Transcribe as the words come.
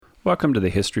Welcome to the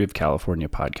History of California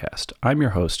podcast. I'm your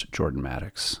host, Jordan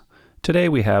Maddox. Today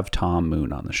we have Tom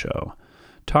Moon on the show.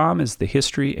 Tom is the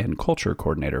History and Culture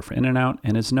Coordinator for In-N-Out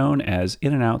and is known as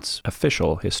In-N-Out's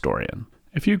official historian.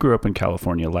 If you grew up in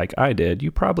California like I did, you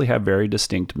probably have very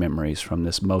distinct memories from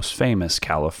this most famous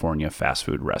California fast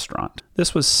food restaurant.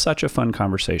 This was such a fun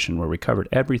conversation where we covered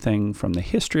everything from the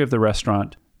history of the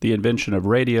restaurant, the invention of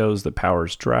radios that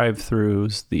powers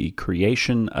drive-thrus, the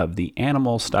creation of the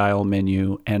animal-style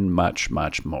menu, and much,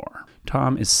 much more.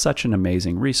 Tom is such an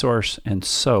amazing resource and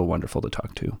so wonderful to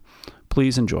talk to.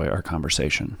 Please enjoy our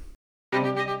conversation.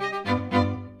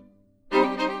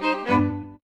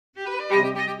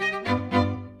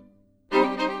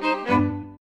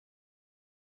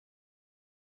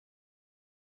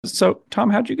 So,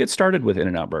 Tom, how'd you get started with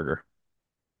In-N-Out Burger?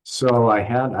 So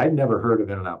I'd never heard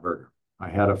of In-N-Out Burger. I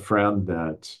had a friend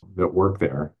that worked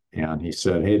there, and he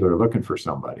said, "Hey, they're looking for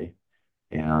somebody."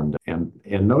 And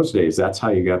in those days, that's how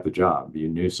you got the job. You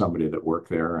knew somebody that worked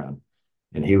there,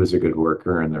 and he was a good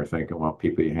worker, and they're thinking, well,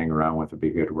 people you hang around with will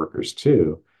be good workers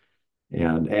too.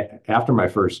 And after my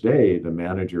first day, the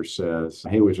manager says,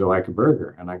 "Hey, would you like a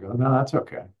burger?" And I go, "No, that's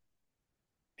okay."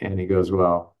 And he goes,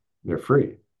 "Well, they're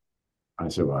free." I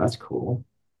said, "Well, that's cool."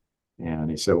 And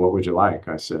he said, "What would you like?"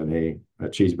 I said, "Hey, a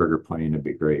cheeseburger plain would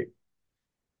be great."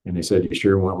 And he said, "You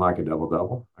sure want like a double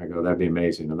double?" I go, "That'd be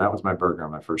amazing." And that was my burger on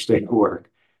my first day of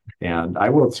work. And I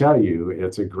will tell you,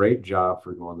 it's a great job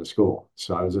for going to school.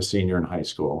 So I was a senior in high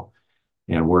school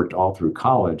and worked all through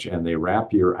college, and they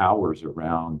wrap your hours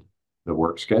around the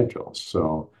work schedule.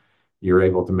 So you're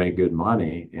able to make good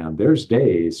money. And there's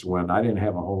days when I didn't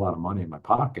have a whole lot of money in my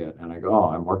pocket, and I go, "Oh,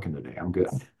 I'm working today. I'm good."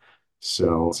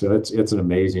 So it's an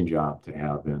amazing job to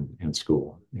have in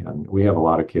school. And we have a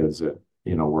lot of kids that,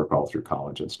 work all through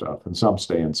college and stuff, and some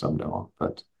stay and some don't.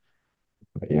 But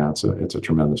yeah, it's a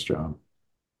tremendous job.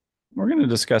 We're going to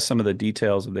discuss some of the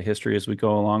details of the history as we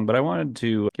go along, but I wanted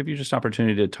to give you just an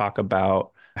opportunity to talk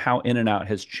about how In-N-Out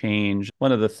has changed.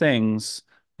 One of the things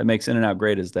that makes In-N-Out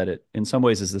great is that it, in some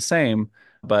ways, is the same,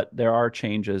 but there are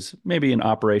changes, maybe in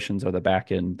operations or the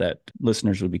back end, that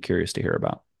listeners would be curious to hear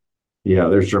about. Yeah,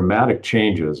 there's dramatic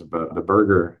changes, but the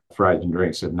burger, fries, and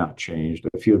drinks have not changed.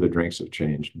 A few of the drinks have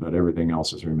changed, but everything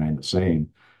else has remained the same.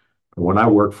 When I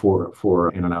worked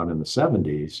for In-N-Out in the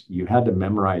 70s, you had to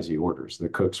memorize the orders, the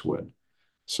cooks would.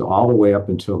 So all the way up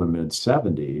until the mid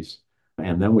 70s,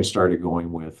 and then we started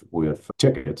going with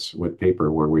tickets, with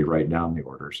paper where we write down the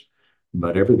orders.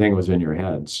 But everything was in your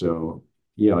head. So,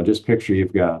 just picture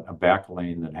you've got a back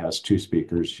lane that has two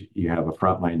speakers, you have a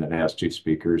front lane that has two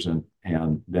speakers, and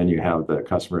then you have the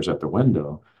customers at the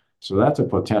window. So that's a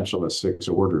potential of six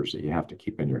orders that you have to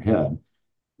keep in your head.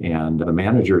 And the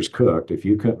managers cooked. If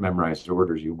you couldn't memorize the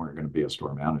orders, you weren't going to be a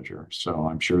store manager. So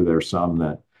I'm sure there's some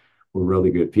that were really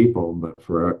good people, but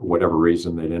for whatever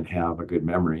reason, they didn't have a good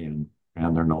memory, and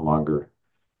they're no longer,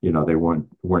 they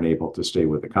weren't able to stay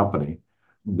with the company.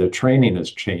 The training has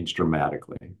changed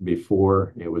dramatically.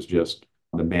 Before, it was just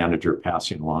the manager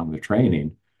passing along the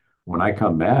training. When I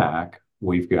come back,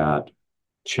 we've got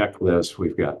checklists,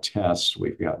 we've got tests,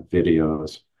 we've got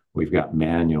videos, we've got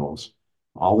manuals.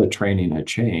 All the training had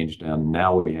changed, and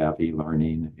now we have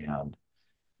e-learning, and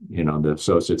the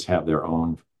associates have their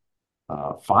own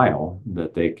file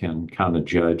that they can kind of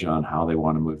judge on how they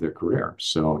want to move their career.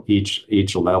 So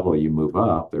each level you move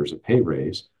up, there's a pay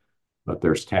raise, but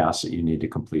there's tasks that you need to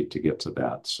complete to get to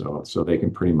that. So they can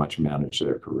pretty much manage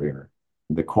their career.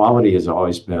 The quality has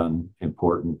always been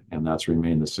important, and that's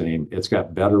remained the same. It's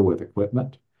got better with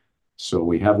equipment. So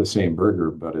we have the same burger,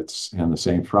 and the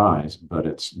same fries, but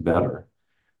it's better.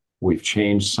 We've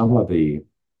changed some of the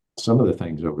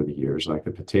things over the years, like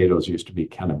the potatoes used to be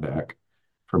Kennebec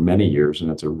for many years,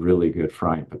 and it's a really good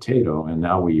frying potato. And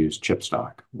now we use chip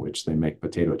stock, which they make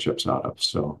potato chips out of.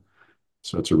 So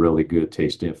it's a really good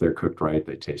tasting. If they're cooked right,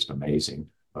 they taste amazing.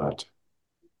 But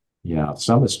yeah,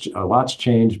 a lot's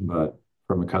changed, but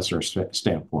from a customer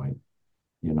standpoint,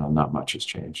 not much has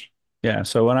changed. Yeah,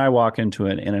 so when I walk into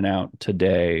an In-N-Out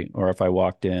today, or if I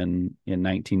walked in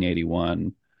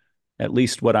 1981, at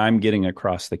least what I'm getting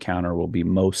across the counter will be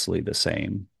mostly the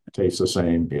same. Tastes the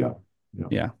same, yeah.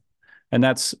 Yeah. And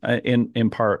that's in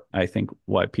part, I think,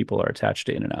 why people are attached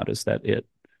to In-N-Out is that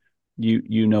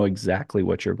you know exactly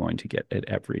what you're going to get at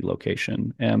every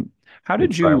location. How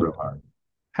did Try you real hard.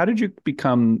 how did you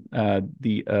become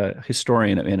the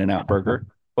historian of In-N-Out Burger?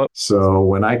 What? So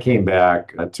when I came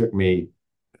back, it took me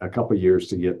a couple of years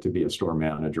to get to be a store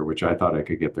manager, which I thought I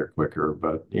could get there quicker.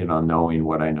 But knowing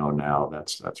what I know now,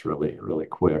 that's really, really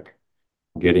quick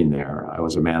getting there. I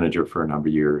was a manager for a number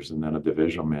of years, and then a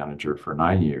divisional manager for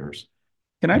 9 years.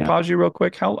 Can I And pause you real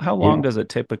quick? How long yeah, does it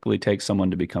typically take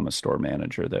someone to become a store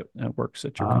manager that works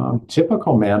at your company?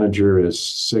 typical manager is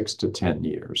 6 to 10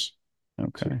 years to,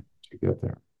 Okay. to get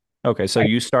there. Okay, so I,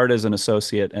 you start as an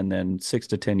associate and then 6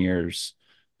 to 10 years,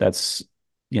 that's,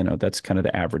 that's kind of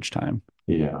the average time.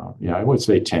 yeah, I would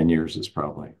say 10 years is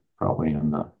probably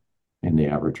in the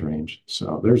average range.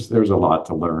 So there's a lot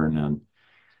to learn. And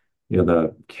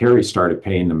the Kerry started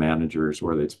paying the managers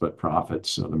where they'd split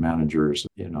profits. So the managers,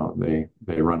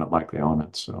 they run it like they own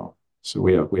it. So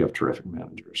we have terrific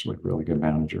managers. We have really good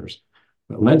managers.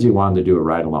 But Lindsay wanted to do a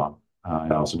ride along in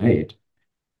 2008,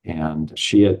 and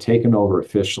she had taken over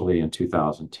officially in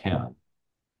 2010.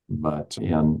 But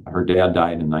her dad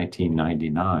died in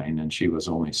 1999, and she was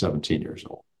only 17 years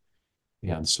old.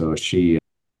 And she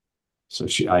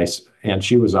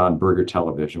was on Burger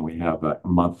Television. We have a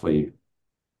monthly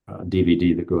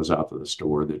DVD that goes out to the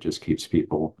store that just keeps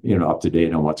people, up to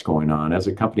date on what's going on. As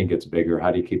a company gets bigger,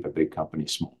 how do you keep a big company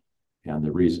small? And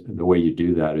the way you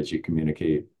do that is you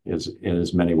communicate in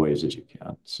as many ways as you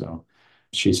can. So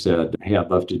she said, "Hey, I'd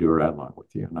love to do a ride along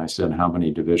with you." And I said, "How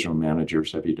many divisional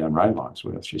managers have you done ride alongs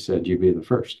with?" She said, "You'd be the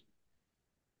first."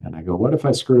 And I go, "What if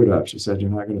I screw it up?" She said, "You're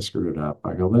not going to screw it up."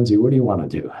 I go, "Lindsay, what do you want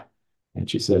to do?" And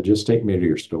she said, "Just take me to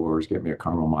your stores, get me a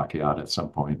caramel macchiato at some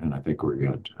point, and I think we're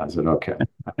good." I said, "Okay,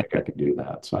 I think I can do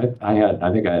that." So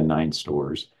I think I had 9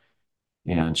 stores,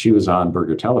 and she was on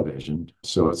Burger Television.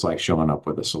 So it's like showing up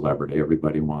with a celebrity.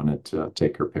 Everybody wanted to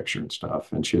take her picture and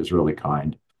stuff. And she was really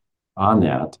kind on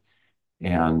that.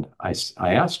 And I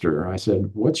asked her, I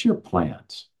said, "What's your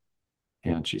plans?"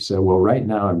 And she said, "Well, right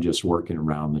now I'm just working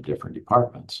around the different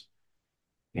departments."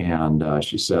 And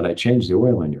she said, "I changed the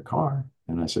oil in your car."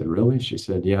 And I said, "Really?" She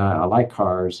said, "Yeah, I like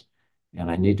cars and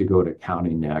I need to go to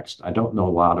accounting next. I don't know a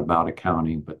lot about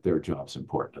accounting, but their job's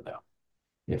important to them.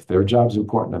 If their job's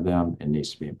important to them, it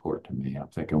needs to be important to me." I'm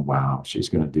thinking, wow, she's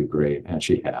going to do great. And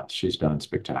she has. She's done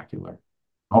spectacular.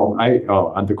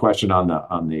 On the question on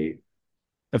the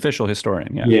Official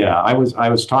historian, yeah. yeah, I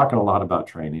was talking a lot about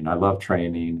training. I love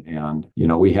training, and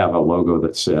we have a logo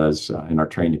that says in our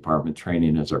training department,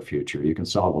 "Training is our future." You can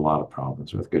solve a lot of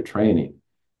problems with good training.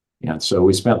 And so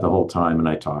we spent the whole time, and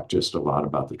I talked just a lot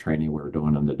about the training we were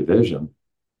doing in the division.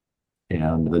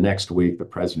 And the next week, the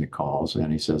president calls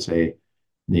and he says, "Hey,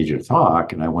 need you to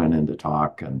talk." And I went in to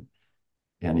talk, and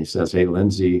he says, "Hey,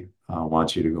 Lindsay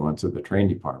wants you to go into the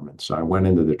training department." So I went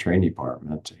into the training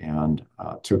department and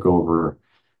took over.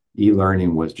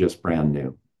 E-learning was just brand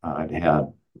new.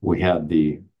 We had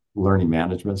the learning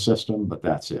management system, but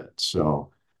that's it.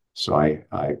 So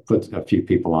I put a few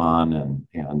people on,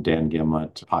 and Dan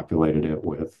Gimlet populated it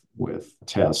with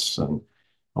tests and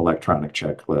electronic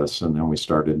checklists, and then we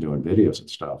started doing videos and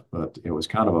stuff. But it was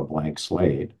kind of a blank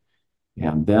slate.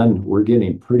 And then we're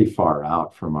getting pretty far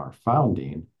out from our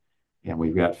founding, and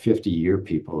we've got 50-year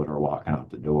people that are walking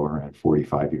out the door and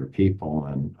 45-year people.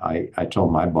 And I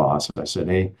told my boss, I said,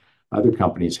 "Hey, other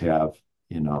companies have,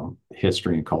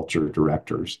 history and culture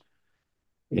directors,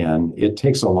 and it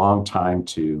takes a long time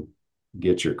to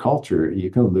get your culture. You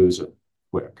can lose it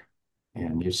quick."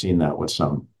 And you've seen that with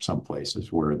some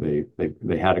places where they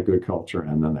had a good culture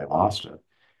and then they lost it.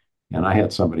 And I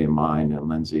had somebody in mind, and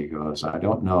Lindsay goes, "I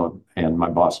don't know." And my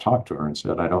boss talked to her and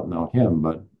said, "I don't know him,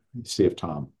 but see if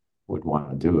Tom would want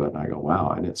to do it." And I go, "Wow,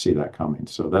 I didn't see that coming."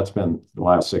 So that's been the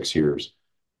last 6 years.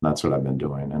 That's what I've been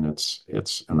doing. And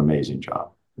it's an amazing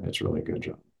job. It's a really good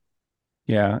job.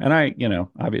 Yeah. And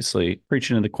obviously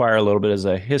preaching to the choir a little bit as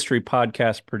a history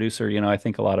podcast producer, I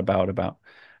think a lot about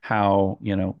how,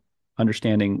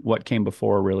 understanding what came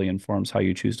before really informs how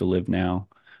you choose to live now.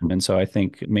 And so I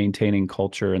think maintaining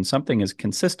culture and something as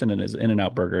consistent as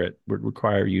In-N-Out Burger, it would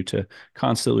require you to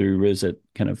constantly revisit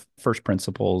kind of first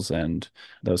principles and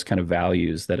those kind of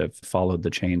values that have followed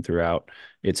the chain throughout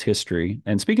its history.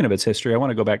 And speaking of its history, I want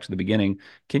to go back to the beginning.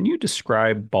 Can you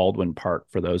describe Baldwin Park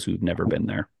for those who've never been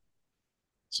there?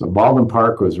 So Baldwin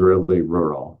Park was really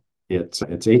rural. It's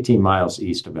 18 miles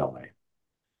east of LA.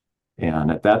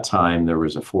 And at that time, there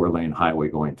was a 4-lane highway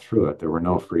going through it. There were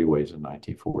no freeways in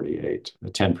 1948. The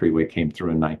 10 freeway came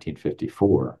through in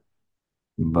 1954.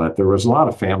 But there was a lot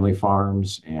of family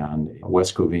farms, and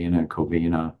West Covina and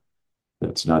Covina,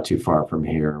 that's not too far from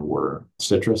here, were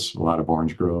citrus, a lot of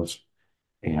orange groves,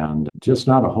 and just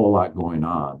not a whole lot going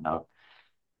on. Now,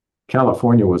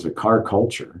 California was a car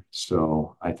culture.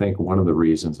 So I think one of the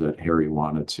reasons that Harry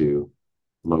wanted to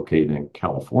locate in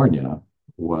California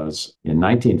was in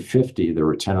 1950, there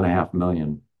were 10.5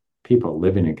 million people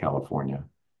living in California,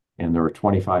 and there were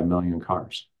 25 million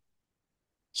cars.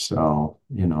 So,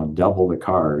 double the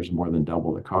cars, more than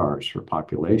double the cars for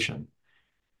population.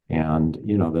 And,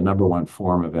 the number one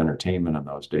form of entertainment in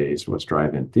those days was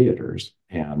drive-in theaters.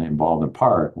 And in Baldwin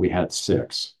Park, we had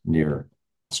six near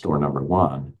store number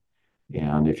one.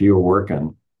 And if you were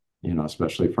working,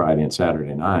 especially Friday and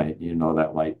Saturday night,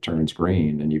 that light turns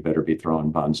green and you better be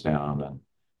throwing buns down and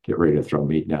get ready to throw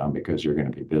meat down because you're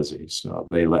going to be busy. So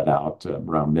they let out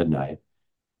around midnight.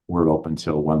 We're open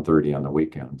till 1:30 on the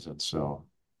weekends. And so,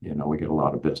 we get a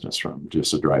lot of business from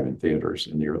just the drive-in theaters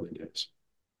in the early days.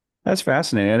 That's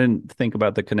fascinating. I didn't think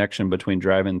about the connection between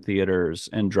drive-in theaters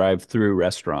and drive-through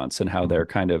restaurants and how they're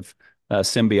kind of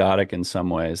symbiotic in some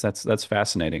ways. That's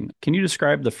fascinating. Can you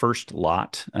describe the first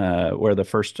lot where the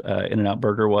first In-N-Out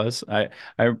Burger was? I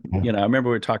remember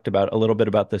we talked about a little bit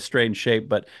about the strange shape,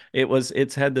 but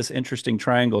it's had this interesting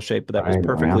triangle shape that was Triangle,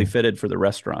 yeah. perfectly fitted for the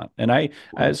restaurant. And I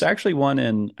was actually one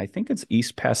in, I think it's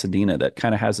East Pasadena, that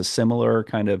kind of has a similar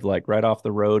kind of like right off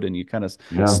the road, and you kind of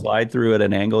Yeah. slide through at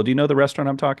an angle. Do you know the restaurant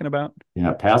I'm talking about?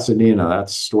 Yeah. Pasadena,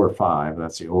 that's store five.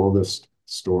 That's the oldest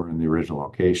store in the original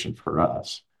location for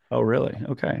us. Oh, really?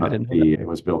 Okay, I didn't know that. It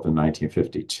was built in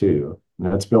 1952.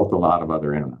 And it's built a lot of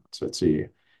other In-N-Outs.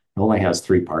 It only has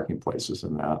three parking places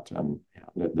in that, and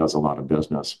it does a lot of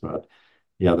business. But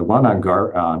yeah, the one on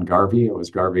Garvey, it was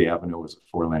Garvey Avenue, was a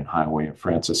four-lane highway in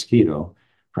Francisquito.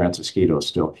 Francisquito is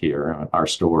still here. Our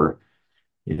store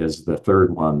is the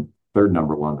third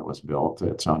number one that was built.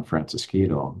 It's on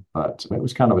Francisquito, but it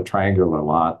was kind of a triangular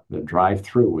lot. The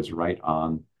drive-through was right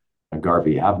on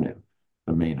Garvey Avenue,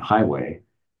 the main highway.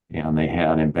 And they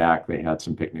had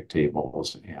some picnic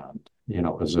tables, and it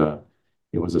was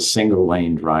a single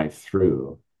lane drive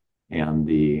through, and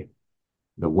the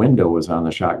window was on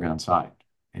the shotgun side.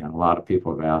 And a lot of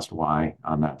people have asked why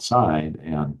on that side.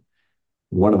 And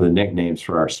one of the nicknames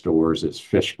for our stores is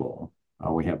Fishbowl.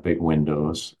 We have big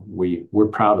windows. We're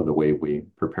proud of the way we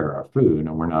prepare our food,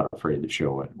 and we're not afraid to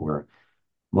show it. Where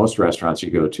most restaurants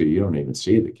you go to, you don't even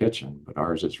see the kitchen, but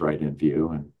ours is right in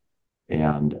view.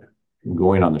 And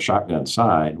going on the shotgun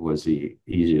side was the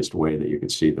easiest way that you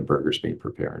could see the burgers being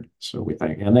prepared. So we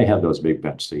think, and they had those big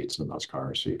bench seats in those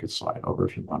cars, so you could slide over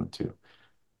if you wanted to.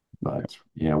 But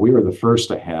yeah, we were the first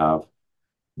to have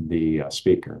the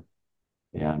speaker.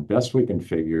 And best we can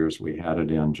figure is we had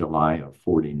it in July of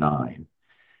 49.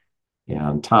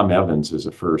 And Tom Evans is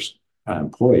the first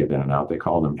employee of In-N-Out. They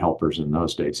called them helpers in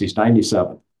those days. He's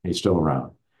 97. He's still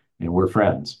around. And we're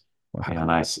friends. Wow.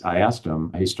 And I asked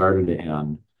him, he started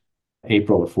in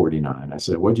April of 49. I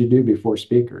said, what'd you do before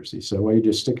speakers? He said, well, you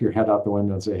just stick your head out the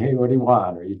window and say, hey, what do you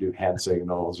want? Or you do hand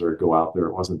signals or go out there.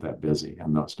 It wasn't that busy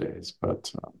in those days.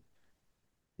 But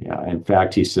yeah, in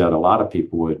fact, he said a lot of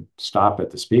people would stop at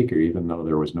the speaker, even though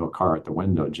there was no car at the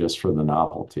window, just for the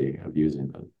novelty of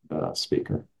using the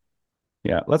speaker.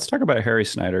 Yeah, let's talk about Harry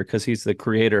Snyder, because he's the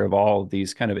creator of all of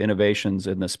these kind of innovations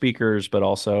in the speakers, but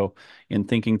also in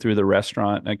thinking through the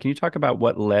restaurant. Can you talk about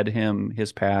what led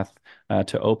his path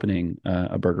to opening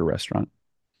a burger restaurant?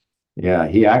 Yeah,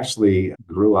 he actually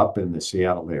grew up in the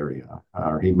Seattle area.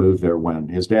 He moved there when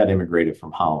his dad immigrated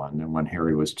from Holland, and when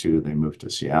Harry was 2, they moved to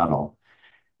Seattle.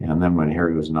 And then when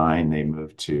Harry was 9, they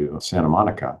moved to Santa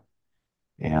Monica.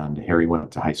 And Harry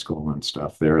went to high school and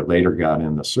stuff there. Later got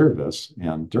in the service,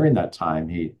 and during that time,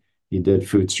 he did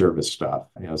food service stuff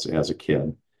as a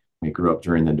kid. He grew up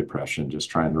during the Depression,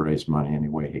 just trying to raise money any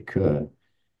way he could.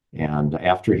 And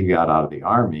after he got out of the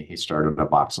Army, he started a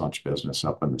box lunch business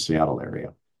up in the Seattle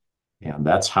area. And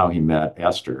that's how he met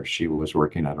Esther. She was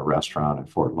working at a restaurant in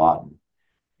Fort Lawton,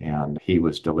 and he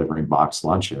was delivering box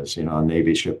lunches. A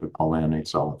Navy ship would pull in, he'd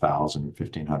sell 1,000,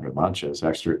 1,500 lunches.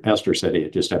 Esther said he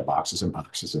had just had boxes and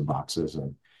boxes and boxes.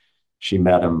 And she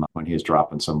met him when he was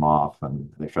dropping some off, and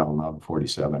they fell in love in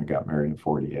 47 and got married in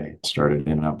 48. Started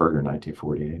In-N-Out Burger in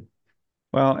 1948.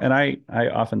 Well, and I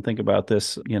often think about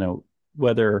this,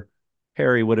 whether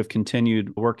Harry would have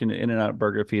continued working at In-N-Out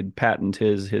Burger if he had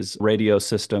patented his radio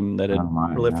system that had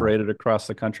proliferated across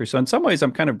the country. So in some ways,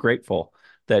 I'm kind of grateful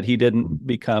that he didn't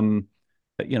become,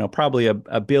 probably a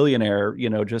billionaire,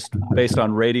 just based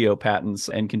on radio patents,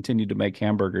 and continued to make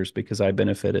hamburgers, because I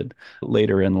benefited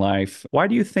later in life. Why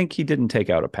do you think he didn't take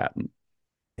out a patent?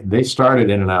 They started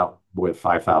In-N-Out with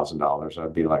 $5,000.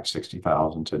 That'd be like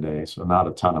 $60,000 today, so not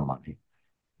a ton of money.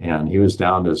 And he was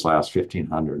down to his last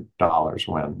 $1,500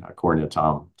 when, according to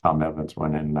Tom Evans,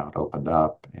 when In-N-Out opened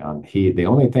up. And the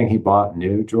only thing he bought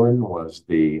new, Jordan, was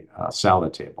the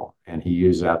salad table, and he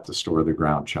used that to store the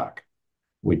ground chuck.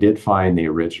 We did find the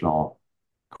original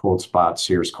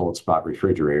Sears Cold Spot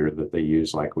refrigerator that they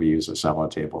use, like we use a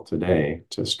salad table today,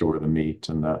 to store the meat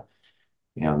and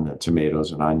the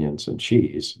tomatoes and onions and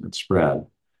cheese and spread.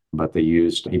 But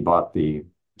he bought the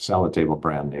salad table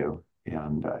brand new.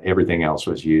 and everything else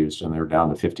was used, and they were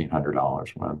down to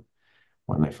 $1,500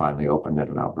 when they finally opened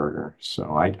In-N-Out Burger.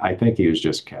 So I think he was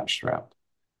just cash strapped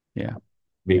Yeah. Yeah.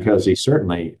 because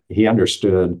he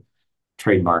understood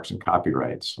trademarks and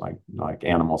copyrights like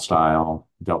animal style,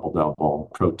 double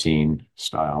double, protein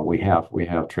style. We have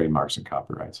trademarks and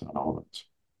copyrights on all of those.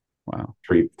 Wow.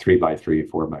 Three by three,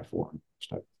 4x4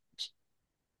 stuff.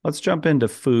 Let's jump into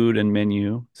food and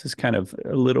menu. This is kind of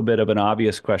a little bit of an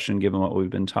obvious question given what we've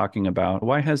been talking about.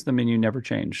 Why has the menu never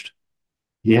changed?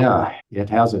 Yeah, it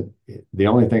hasn't. The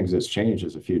only things that's changed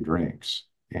is a few drinks,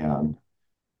 and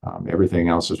everything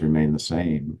else has remained the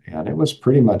same. And it was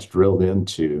pretty much drilled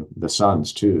into the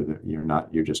Sons too,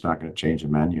 that you're just not going to change the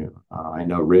menu. I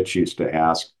know Rich used to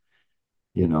ask,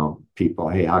 people,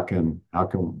 hey, how can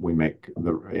we make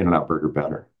the In-N-Out Burger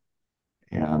better?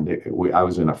 And I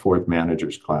was in a fourth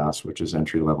managers class, which is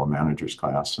entry level managers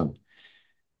class,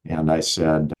 and I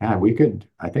said, I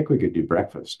think we could do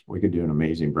breakfast. We could do an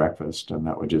amazing breakfast, and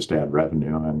that would just add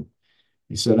revenue. And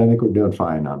he said, I think we're doing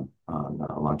fine on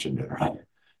lunch and dinner.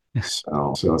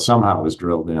 So somehow it was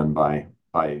drilled in by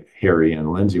Harry,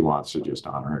 and Lindsay wants to just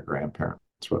honor her grandparents.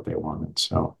 That's what they wanted.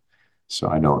 So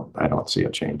I don't see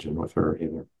a change in with her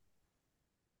either.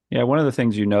 Yeah, one of the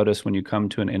things you notice when you come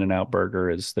to an In-N-Out Burger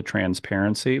is the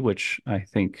transparency, which I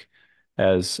think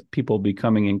as people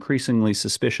becoming increasingly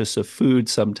suspicious of food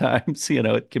sometimes,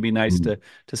 it can be nice Mm.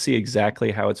 to see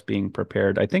exactly how it's being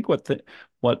prepared. I think what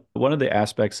one of the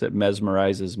aspects that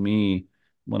mesmerizes me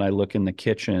when I look in the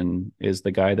kitchen is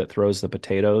the guy that throws the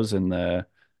potatoes in the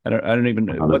I don't even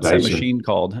know The what's that dicer. machine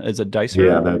called? Is it Yeah,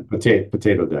 dicer? the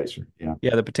potato dicer. Yeah.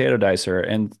 Yeah, the potato dicer.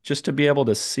 And just to be able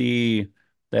to see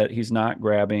that he's not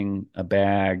grabbing a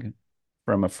bag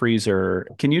from a freezer,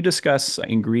 can you discuss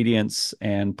ingredients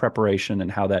and preparation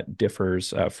and how that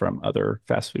differs from other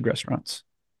fast food restaurants?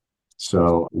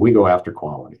 So we go after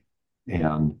quality.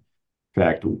 And in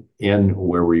fact, in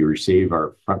where we receive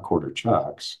our front quarter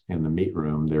chucks in the meat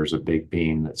room, there's a big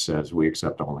beam that says we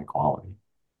accept only quality.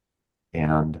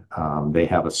 And they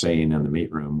have a saying in the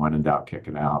meat room: when in doubt, kick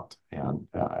it out. And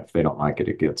if they don't like it,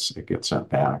 it gets sent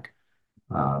back.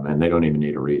 And they don't even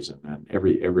need a reason. And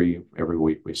every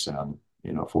week we send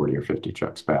 40 or 50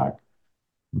 chucks back.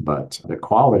 But the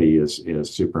quality is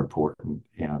super important.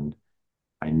 And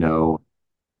I know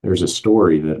there's a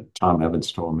story that Tom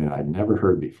Evans told me that I'd never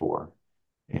heard before.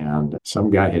 And some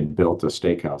guy had built a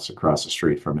steakhouse across the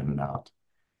street from In-N-Out.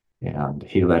 And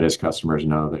he let his customers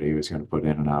know that he was going to put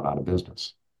In-N-Out out of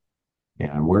business.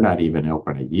 And we're not even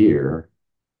open a year.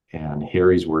 And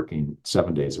Harry's working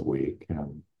 7 days a week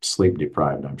and sleep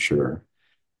deprived, I'm sure.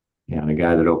 And a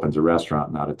guy that opens a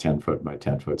restaurant, not a 10-foot by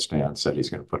 10-foot stand, said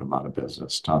he's going to put him out of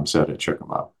business. Tom said it shook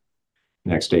him up.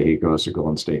 Next day, he goes to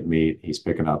Golden State Meat. He's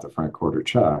picking out the front quarter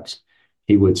chucks.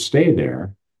 He would stay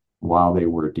there while they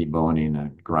were deboning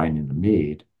and grinding the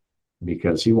meat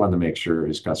because he wanted to make sure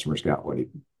his customers got what he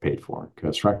paid for.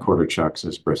 Because front quarter chucks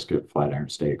is brisket, flat iron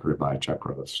steak, ribeye, chuck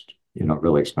roast,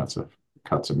 really expensive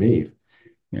cuts of meat.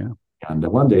 Yeah. And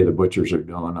one day the butchers are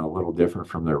doing a little different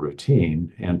from their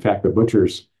routine. In fact, the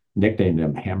butchers nicknamed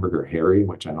him Hamburger Harry,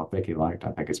 which I don't think he liked.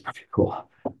 I think it's pretty cool,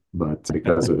 but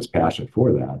because of his passion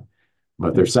for that.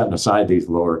 But they're setting aside these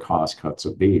lower cost cuts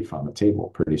of beef on the table.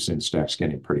 Pretty soon, stack's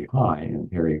getting pretty high.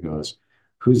 And Harry goes,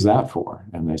 who's that for?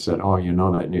 And they said, oh,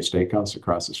 that new steakhouse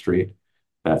across the street?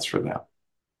 That's for them.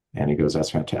 And he goes, that's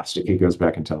fantastic. He goes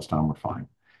back and tells Tom we're fine.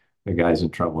 The guy's in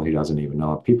trouble. He doesn't even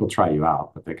know. People try you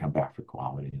out, but they come back for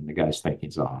quality. And the guy's thinking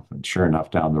he's off. And sure enough,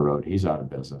 down the road, he's out of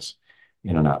business.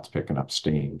 In-N-Out's picking up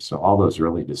steam. So all those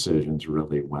really decisions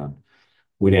really when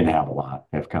we didn't have a lot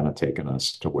have kind of taken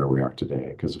us to where we are today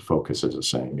because the focus is the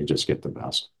same. You just get the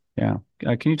best. Yeah.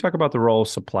 Can you talk about the role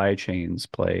supply chains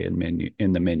play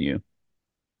in the menu?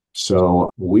 So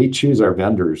we choose our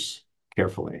vendors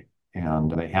carefully,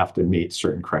 and they have to meet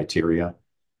certain criteria.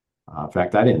 In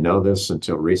fact, I didn't know this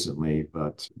until recently,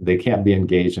 but they can't be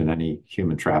engaged in any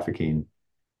human trafficking,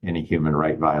 any human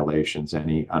right violations,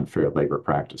 any unfair labor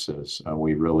practices.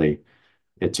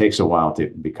 It takes a while to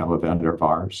become a vendor of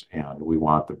ours, and we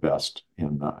want the best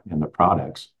in the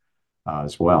products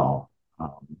as well.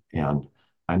 And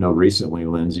I know recently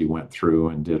Lindsay went through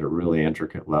and did a really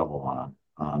intricate level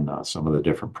on some of the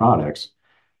different products,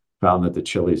 found that the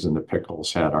chilies and the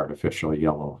pickles had artificial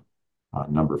yellow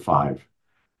number 5,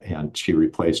 and she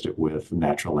replaced it with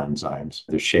natural enzymes.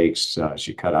 The shakes,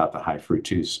 she cut out the high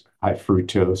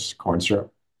fructose corn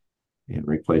syrup and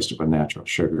replaced it with natural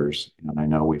sugars. And I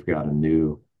know we've got a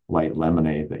new light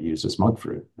lemonade that uses monk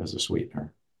fruit as a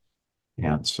sweetener.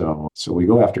 And so we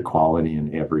go after quality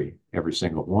in every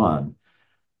single one.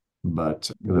 But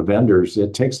the vendors,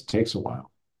 it takes a while.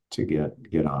 to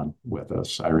get on with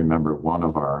us. I remember one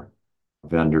of our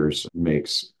vendors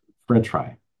makes French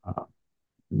fry, uh,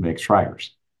 makes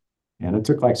fryers. And it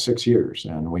took like 6 years,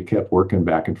 and we kept working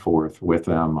back and forth with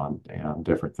them on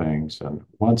different things. And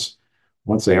once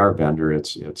they are a vendor,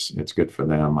 it's good for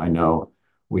them. I know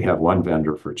we have one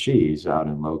vendor for cheese out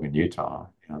in Logan, Utah,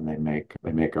 and they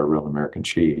make a real American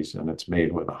cheese, and it's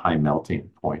made with a high melting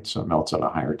point, so it melts at a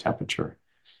higher temperature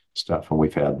stuff. And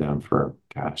we've had them for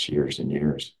gosh, years and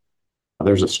years.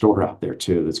 There's a store out there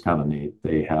too that's kind of neat.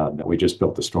 We just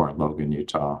built a store in Logan,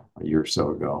 Utah a year or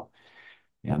so ago,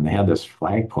 and they had this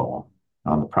flagpole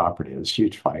on the property, this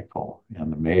huge flagpole.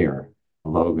 And the mayor,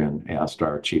 Logan, asked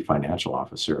our chief financial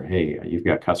officer, "Hey, you've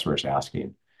got customers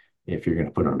asking if you're going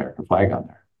to put an American flag on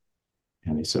there."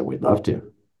 And he said, "We'd love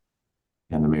to."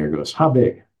 And the mayor goes, "How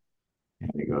big?"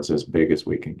 And he goes, "As big as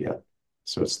we can get."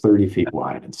 So it's 30 feet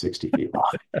wide and 60 feet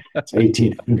long. It's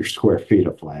 1,800 square feet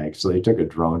of flag. So they took a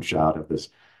drone shot of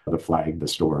the flag, the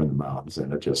store in the mountains,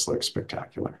 and it just looks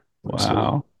spectacular.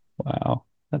 Wow. Wow.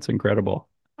 That's incredible.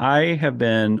 I have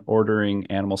been ordering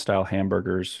animal style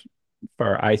hamburgers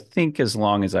for I think as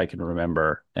long as I can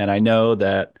remember. And I know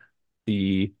that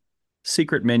the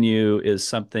secret menu is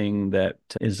something that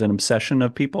is an obsession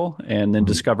of people, and then Mhm.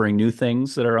 discovering new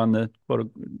things that are on the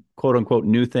quote unquote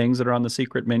new things that are on the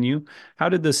secret menu. How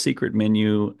did the secret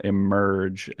menu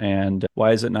emerge, and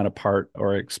why is it not a part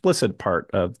or explicit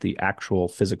part of the actual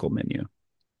physical menu?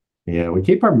 Yeah, we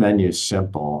keep our menus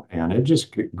simple, and it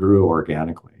just grew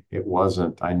organically. It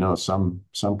wasn't, I know some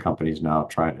companies now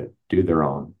try to do their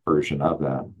own version of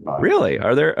that, but Really?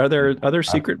 Are there other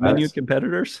I, secret menu that's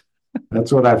competitors?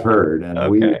 that's what I've heard. And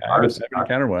Okay, I haven't our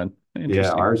encountered one. yeah,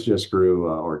 Interesting. ours just grew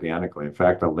organically. In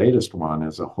fact, the latest one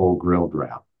is a whole grilled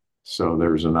wrap. So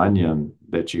there's an onion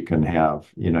that you can have,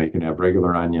 you can have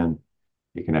regular onion,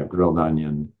 you can have grilled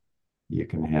onion, you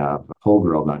can have whole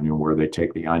grilled onion where they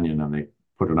take the onion and they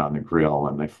put it on the grill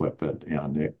and they flip it,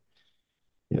 and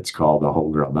it's called the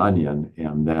whole grilled onion.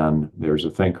 And then there's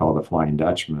a thing called the Flying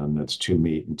Dutchman that's two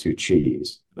meat and two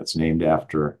cheese. That's named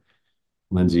after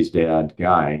Lindsay's dad,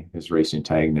 Guy. His racing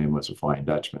tag name was a Flying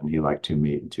Dutchman. He liked two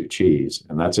meat and two cheese,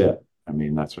 and that's it. I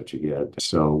mean, that's what you get.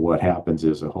 So what happens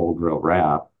is a whole grill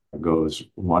wrap goes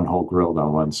one whole grilled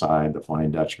on one side, the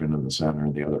Flying Dutchman in the center,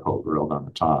 and the other whole grilled on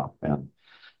the top. And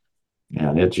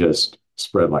it just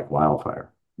spread like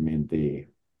wildfire. I mean, the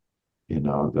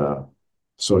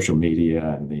social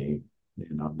media and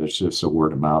there's just a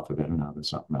word of mouth of it and it's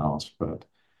something else. But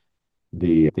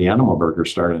the animal burger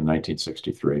started in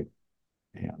 1963.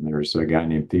 And there's a guy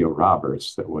named Theo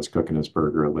Roberts that was cooking his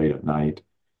burger late at night.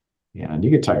 And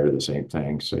you get tired of the same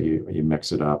thing. So you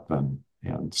mix it up, and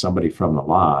somebody from the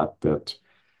lot that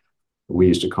we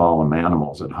used to call them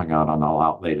animals that hung out on all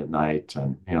out late at night,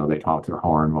 and they'd honk their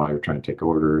horn while you're trying to take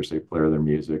orders, they play their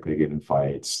music, they get in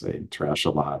fights, they trash a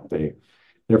lot.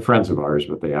 They're friends of ours,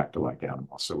 but they acted like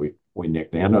animals. So we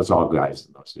nicknamed, those all guys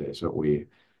in those days, but we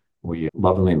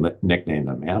lovingly nicknamed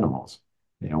them animals.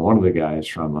 One of the guys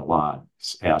from the lot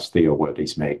asked Theo what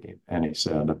he's making, and he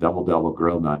said a double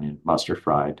grilled onion, mustard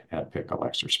fried, and pickle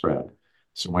extra spread.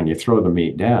 So when you throw the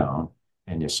meat down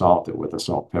and you salt it with a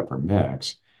salt pepper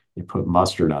mix, you put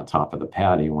mustard on top of the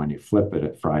patty. When you flip it,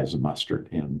 it fries the mustard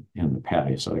in the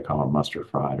patty. So they call them mustard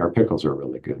fried. Our pickles are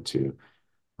really good too.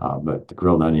 But the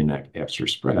grilled onion extra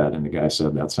spread, and the guy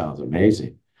said, "That sounds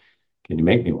amazing. Can you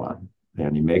make me one?"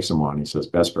 And he makes him one. He says,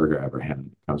 "Best burger I ever had."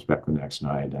 Comes back the next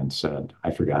night and said,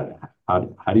 "I forgot it.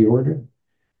 How do you order it?"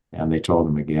 And they told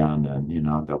him again, and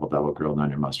double grilled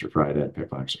onion mustard fried and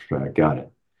pickle extra spread. Got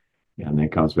it. And then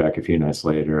comes back a few nights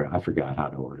later. "I forgot how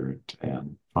to order it."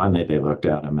 And finally they looked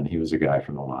at him, and he was a guy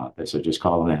from the lot. They said, "Just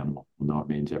call it an animal. We'll know it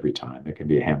means every time. It can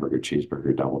be a hamburger,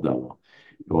 cheeseburger, double.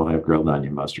 We'll have grilled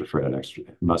onion mustard fried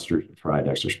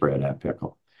extra spread and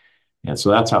pickle." And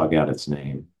so that's how it got its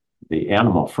name. The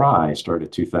animal fry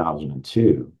started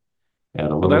 2002 at a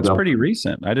Well, little that's double, pretty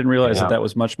recent. I didn't realize that yeah, that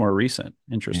was much more recent.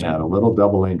 yeah, Interesting. at a little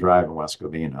double lane drive in West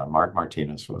Covina. Mark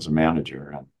Martinez was a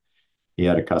manager, and he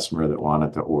had a customer that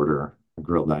wanted to order a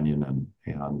grilled onion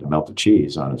and melted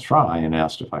cheese on his fry and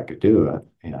asked if I could do it.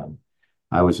 And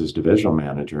I was his divisional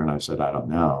manager, and I said, "I don't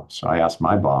know." So I asked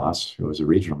my boss, who was a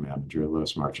regional manager,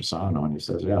 Louis Marchesano, and he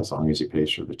says, "Yeah, as long as he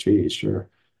pays for the cheese, sure."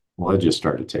 Well, it just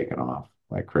started taking off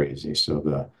like crazy.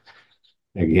 So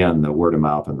again, the word of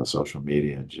mouth and the social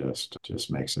media just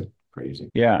makes it crazy.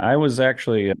 Yeah, I was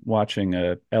actually watching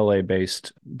a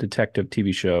LA-based detective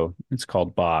TV show. It's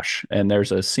called Bosch, and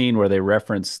there's a scene where they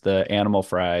reference the animal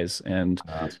fries, and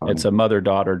That's it's funny. a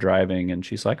mother-daughter driving, and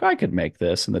she's like, "I could make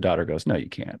this," and the daughter goes, "No, you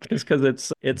can't," just because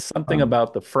it's something Funny.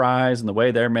 about the fries and the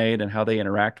way they're made and how they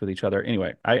interact with each other.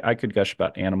 Anyway, I could gush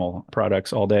about animal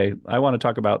products all day. I want to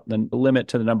talk about the limit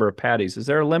to the number of patties. Is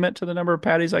there a limit to the number of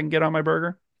patties I can get on my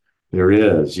burger? There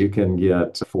is. You can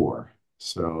get four.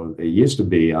 So they used to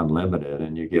be unlimited,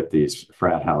 and you get these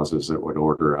frat houses that would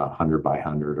order 100 by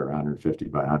 100 or 150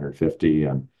 by 150,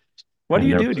 What do and you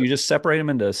there do? was Do you just separate them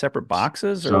into separate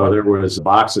boxes, or so what? there was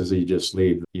boxes that you just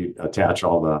leave. You attach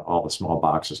all the small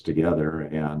boxes together,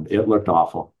 and it looked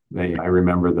awful. I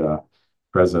remember the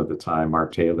president at the time,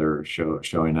 Mark Taylor,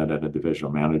 showing it at a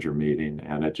divisional manager meeting,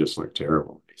 and it just looked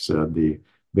terrible. He said the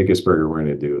biggest burger we're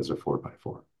going to do is a 4 by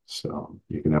 4. So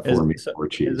you can have four Is meat, so four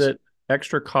is cheese. it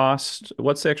extra cost?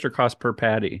 What's the extra cost per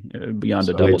patty beyond a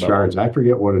So they double double? charge, I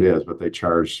forget what it is, but they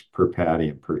charge per patty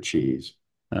and per cheese.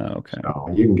 Oh, okay. So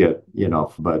you can get,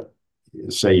 but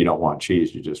say you don't want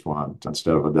cheese, you just want,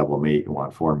 instead of a double meat, you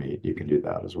want four meat, you can do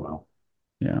that as well.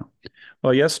 Yeah.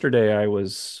 Well, yesterday I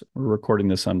was recording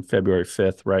this on February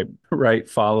 5th, right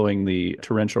following the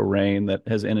torrential rain that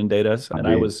has inundated us. And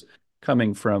I Indeed. was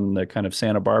coming from the kind of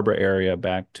Santa Barbara area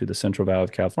back to the Central Valley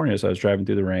of California. So I was driving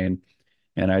through the rain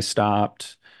and I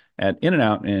stopped at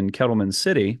In-N-Out in Kettleman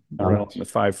City, right along the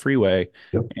 5 freeway.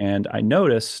 Yep. And I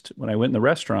noticed when I went in the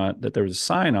restaurant that there was a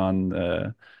sign on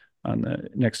the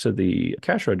next to the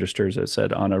cash registers that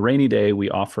said, "On a rainy day,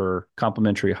 we offer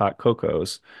complimentary hot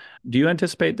cocos." Do you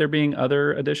anticipate there being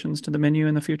other additions to the menu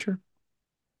in the future?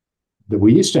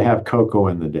 We used to have cocoa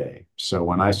in the day. So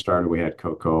when I started, we had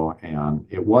cocoa, and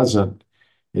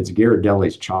it's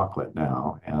Ghirardelli's chocolate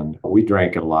now. And we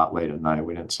drank it a lot late at night.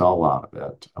 We didn't sell a lot of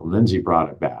it. Lindsay brought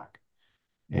it back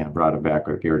and brought it back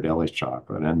with Ghirardelli's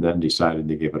chocolate, and then decided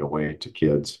to give it away to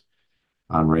kids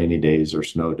on rainy days or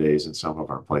snow days in some of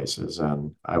our places.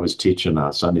 And I was teaching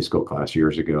a Sunday school class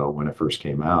years ago when it first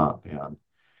came out, and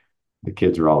the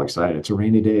kids are all excited. It's a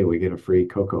rainy day. We get a free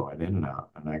cocoa at In-N-Out.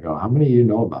 And I go, how many of you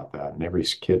know about that? And every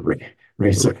kid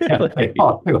raised their hand. They Really?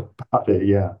 all knew about it.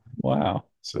 Yeah. Wow.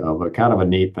 So, but kind of a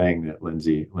neat thing that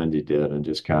Lindsay did, and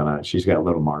just kind of, she's got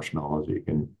little marshmallows you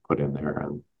can put in there.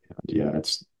 And yeah,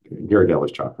 it's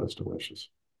Ghirardelli's chocolate is delicious.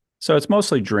 So it's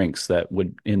mostly drinks that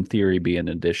would, in theory, be an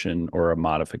addition or a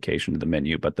modification to the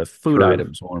menu, but the food For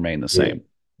items will remain the Yeah, same.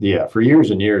 yeah, for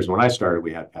years and years. When I started,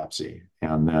 we had Pepsi,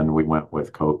 and then we went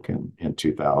with Coke in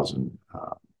 2000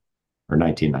 or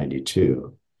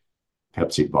 1992.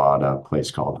 Pepsi bought a place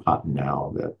called Hot and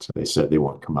Now that they said they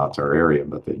won't come out to our area,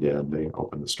 but they did. They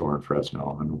opened the store in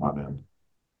Fresno and one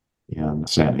in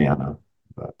Santa Ana.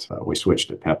 But we switched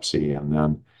to Pepsi, and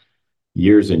then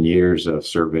years and years of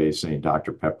surveys saying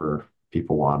Dr. Pepper,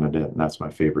 people wanted it, and that's my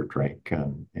favorite drink.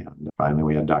 And finally,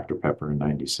 we had Dr. Pepper in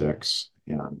 '96,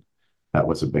 and that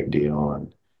was a big deal.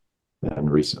 And then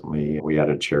recently, we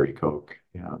added cherry Coke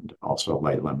and also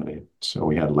light lemonade. So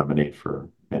we had lemonade for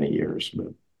many years, but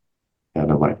had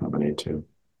a light lemonade too.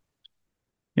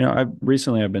 I've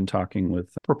been talking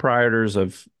with proprietors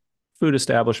of food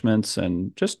establishments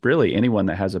and just really anyone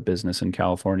that has a business in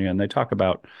California, and they talk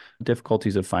about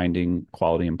difficulties of finding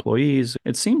quality employees.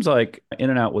 It seems like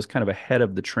In-N-Out was kind of ahead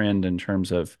of the trend in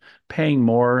terms of paying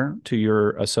more to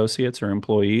your associates or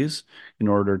employees in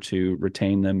order to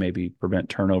retain them, maybe prevent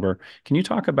turnover. Can you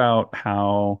talk about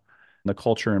how the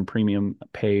culture and premium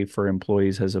pay for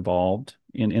employees has evolved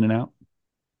in In-N-Out?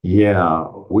 Yeah,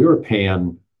 we were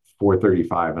paying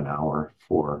 4.35 an hour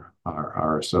for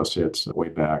our associates way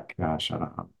back. Gosh, I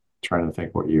don't know. I'm trying to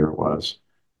think what year it was,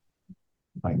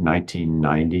 like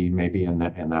 1990, maybe in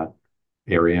that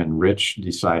area. And Rich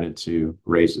decided to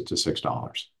raise it to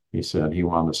 $6. He said he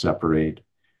wanted to separate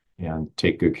and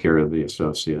take good care of the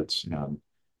associates and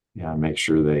make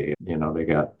sure they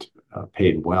got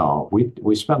paid well.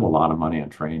 We spend a lot of money on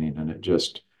training, and it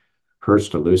just hurts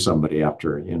to lose somebody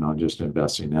after just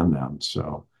investing in them.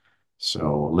 So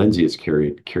Lindsay has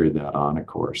carried that on, of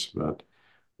course, but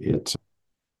it's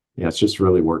yeah, it's just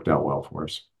really worked out well for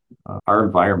us. Our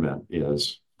environment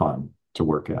is fun to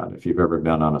work at. If you've ever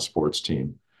been on a sports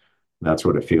team, that's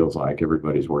what it feels like.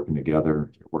 Everybody's working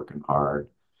together, you're working hard.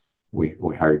 We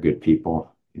hire good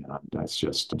people. That's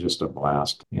just a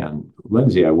blast. And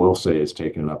Lindsay, I will say, has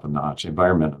taken it up a notch.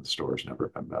 Environment in the store has never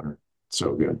been better. It's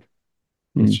so good.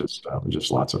 It's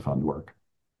just lots of fun to work.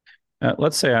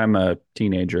 Let's say I'm a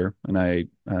teenager and I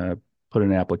put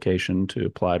an application to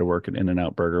apply to work at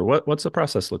In-N-Out Burger. What's the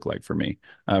process look like for me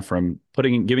from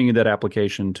giving you that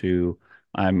application to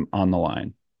I'm on the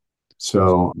line?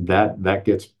 So that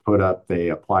gets put up. They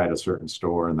apply at a certain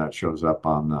store, and that shows up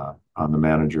on the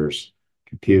manager's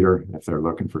computer. If they're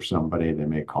looking for somebody, they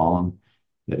may call them.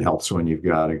 It helps when you've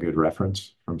got a good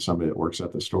reference from somebody that works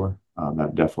at the store.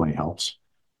 That definitely helps.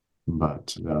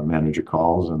 But the manager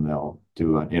calls and they'll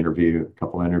do an interview, a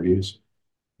couple interviews,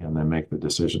 and then make the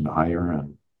decision to hire.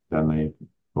 And then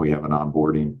we have an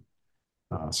onboarding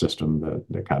system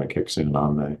that kind of kicks in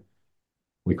on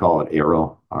we call it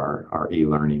Arrow, our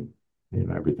e-learning.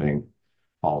 Everything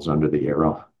falls under the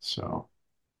Arrow. So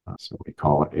we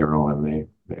call it Arrow, and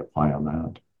they apply on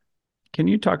that. Can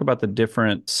you talk about the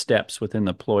different steps within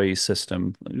the employee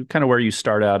system, kind of where you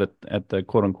start out at the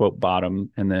quote unquote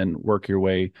bottom and then work your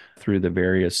way through the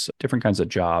various different kinds of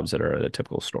jobs that are at a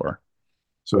typical store?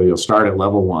 So you'll start at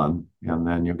level one, and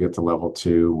then you'll get to level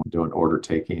two, doing order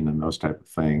taking and those type of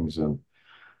things. And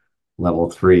level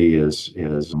three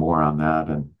is more on that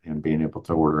and being able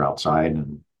to order outside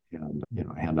and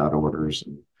hand out orders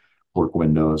and work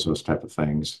windows, those type of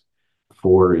things.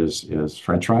 Four is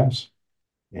French fries,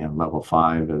 and level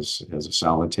five is a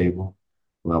salad table.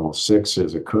 Level six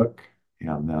is a cook,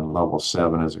 and then level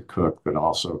seven is a cook that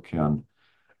also can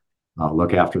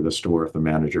look after the store if the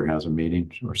manager has a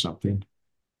meeting or something.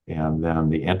 And then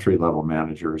the entry level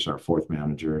managers are fourth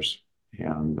managers,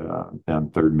 and then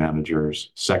third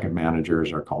managers. Second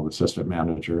managers are called assistant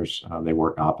managers. They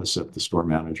work opposite the store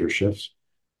manager shifts.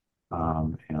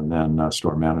 And then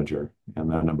store manager.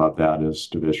 And then above that is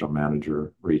divisional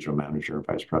manager, regional manager,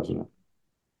 vice president.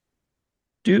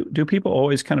 Do people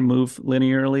always kind of move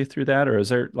linearly through that, or is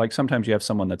there like sometimes you have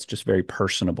someone that's just very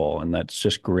personable and that's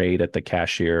just great at the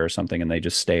cashier or something, and they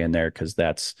just stay in there because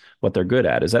that's what they're good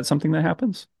at? Is that something that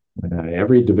happens?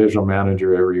 Every divisional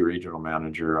manager, every regional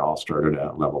manager all started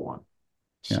at level one.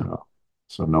 Yeah.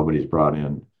 So nobody's brought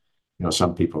in.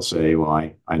 Some people say, well,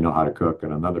 I know how to cook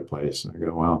in another place. And I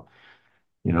go,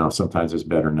 well, sometimes it's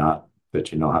better not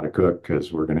that you know how to cook,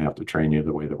 because we're going to have to train you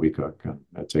the way that we cook. And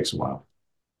it takes a while.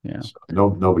 Yeah. So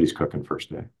nobody's cooking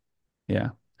first day. Yeah.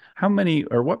 How many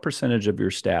or what percentage of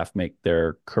your staff make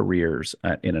their careers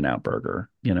at In-N-Out Burger,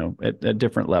 at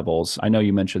different levels? I know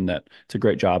you mentioned that it's a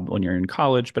great job when you're in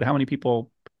college, but how many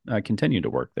people continue to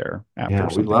work there after Yeah,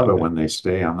 we something love like it that? when they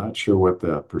stay. I'm not sure what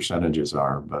the percentages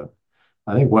are, but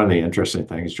I think one of the interesting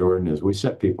things, Jordan, is we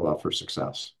set people up for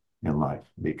success in life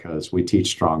because we teach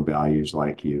strong values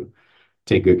like you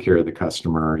take good care of the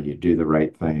customer, you do the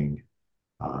right thing,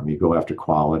 you go after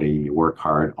quality, you work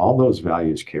hard. All those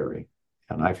values carry.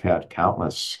 And I've had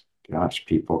countless,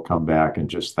 people come back and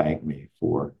just thank me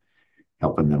for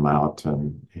helping them out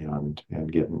and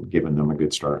giving them a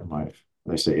good start in life.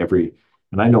 They say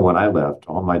and I know when I left,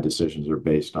 all my decisions are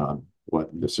based on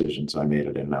what decisions I made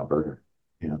at In-N-Out Burger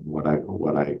and what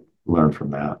I learned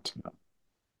from that.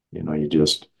 You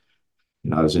just,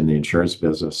 I was in the insurance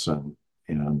business, and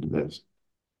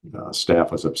the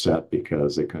staff was upset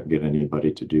because they couldn't get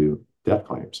anybody to do death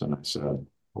claims. And I said,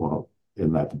 well,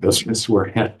 isn't that the business we're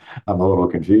in? I'm a little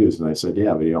confused. And I said,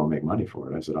 yeah, but you don't make money for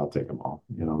it. I said, I'll take them all.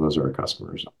 Those are our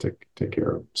customers. I'll take care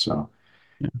of them. So,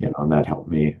 Yeah. and that helped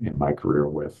me in my career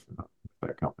with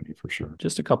that company for sure.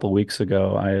 Just a couple of weeks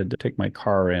ago, I had to take my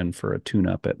car in for a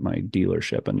tune-up at my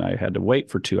dealership, and I had to wait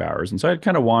for 2 hours. And so I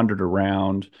kind of wandered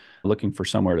around looking for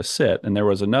somewhere to sit. And there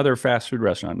was another fast food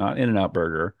restaurant, not In-N-Out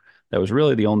Burger, that was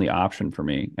really the only option for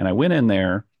me. And I went in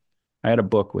there. I had a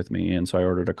book with me, and so I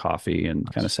ordered a coffee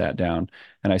and kind of sat down.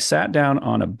 And I sat down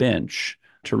on a bench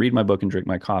to read my book and drink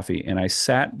my coffee. And I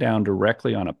sat down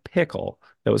directly on a pickle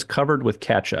that was covered with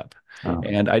ketchup.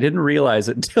 And I didn't realize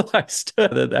it until I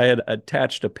stood that I had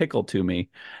attached a pickle to me.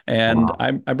 And Wow.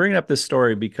 I'm bringing up this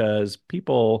story because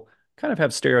people kind of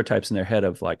have stereotypes in their head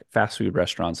of like fast food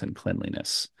restaurants and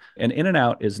cleanliness. And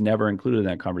In-N-Out is never included in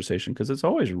that conversation because it's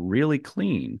always really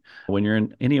clean when you're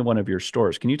in any one of your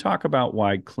stores. Can you talk about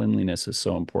why cleanliness is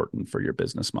so important for your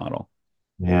business model?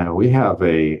 Yeah, we have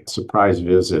a surprise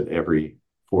visit every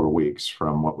 4 weeks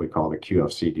from what we call the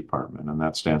QFC department, and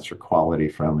that stands for quality,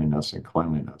 friendliness, and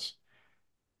cleanliness.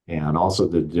 And also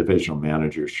the divisional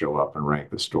managers show up and rank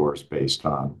the stores based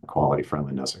on quality,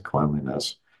 friendliness, and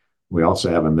cleanliness. We also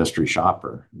have a mystery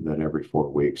shopper that every 4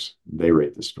 weeks they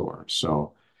rate the store.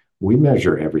 So we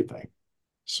measure everything.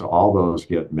 So all those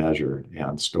get measured,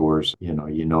 and stores, you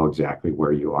know exactly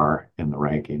where you are in the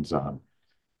rankings on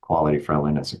quality,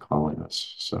 friendliness, and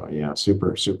cleanliness. So yeah,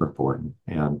 super, super important.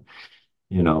 And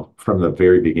from the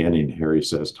very beginning, Harry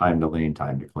says, time to lean,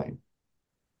 time to clean.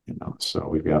 So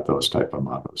we've got those type of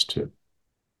mottos too.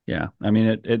 Yeah. I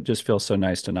mean, it just feels so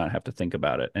nice to not have to think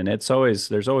about it. And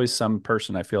there's always some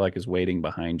person I feel like is waiting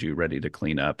behind you ready to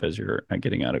clean up as you're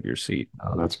getting out of your seat.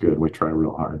 Oh, that's good. We try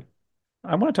real hard.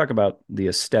 I want to talk about the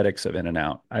aesthetics of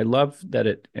In-N-Out. I love that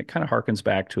it kind of harkens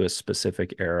back to a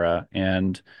specific era.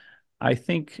 And I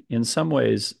think in some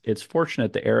ways it's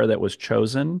fortunate the era that was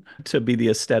chosen to be the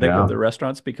aesthetic of Yeah, the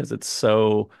restaurants because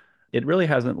it really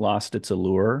hasn't lost its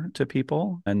allure to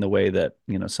people and the way that,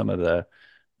 some of the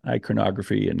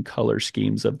iconography and color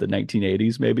schemes of the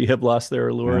 1980s maybe have lost their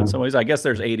allure in yeah. some ways. I guess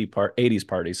there's 80s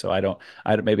parties, so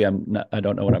maybe I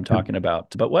don't know what I'm talking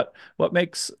about. But what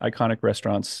makes iconic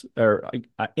restaurants or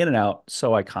In-N-Out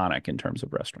so iconic in terms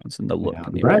of restaurants and the look Yeah,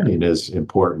 and the the appearance? branding is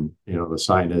important. The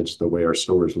signage, the way our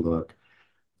stores look.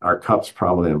 Our cup's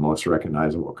probably the most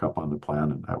recognizable cup on the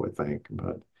planet, I would think.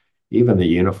 But even the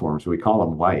uniforms, we call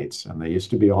them whites, and they used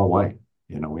to be all white.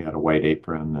 We had a white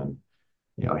apron, and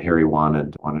Harry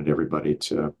wanted everybody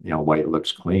to, white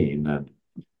looks clean. And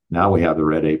now we have the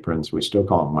red aprons. We still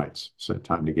call them whites. So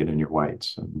time to get in your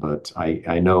whites. But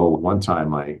I know one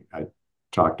time I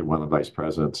talked to one of the vice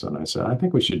presidents, and I said, I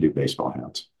think we should do baseball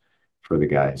hats for the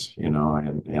guys, and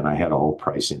I had a whole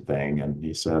pricing thing. And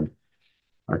he said,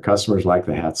 our customers like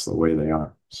the hats the way they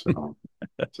are. So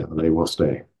they will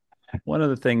stay. One of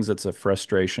the things that's a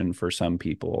frustration for some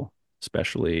people,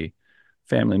 especially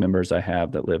family members I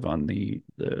have that live on the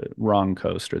wrong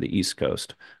coast or the East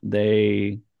Coast,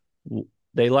 they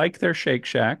they like their Shake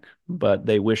Shack, but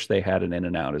they wish they had an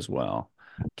In-N-Out as well.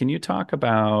 Can you talk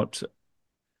about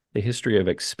the history of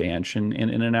expansion in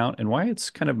In-N-Out and why it's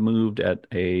kind of moved at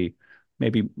a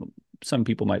maybe some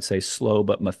people might say slow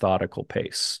but methodical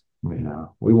pace? Yeah,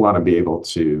 we want to be able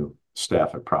to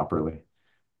staff it properly.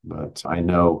 But I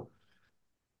know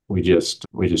we just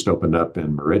opened up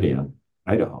in Meridian,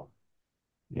 Idaho,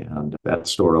 and that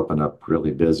store opened up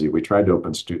really busy. We tried to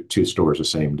open two stores the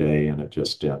same day, and it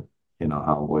just didn't. You know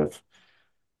how with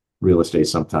real estate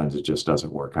sometimes it just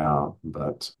doesn't work out.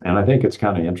 And I think it's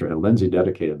kind of interesting. Lindsay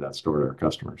dedicated that store to her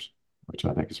customers, which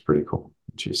I think is pretty cool.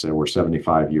 She said we're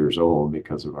 75 years old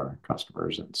because of our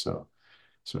customers, and so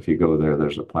if you go there,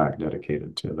 there's a plaque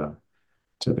dedicated to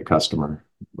the customer.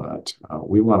 But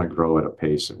we want to grow at a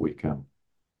pace that we can,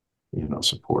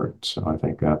 support. So I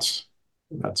think that's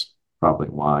probably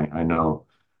why. I know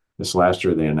this last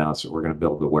year they announced that we're going to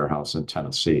build a warehouse in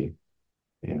Tennessee,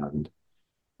 and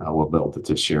we'll build it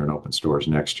this year and open stores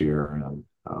next year. And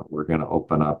we're going to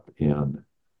open up in,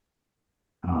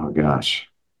 oh gosh,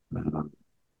 uh,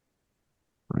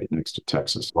 right next to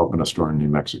Texas. We'll open a store in New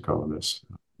Mexico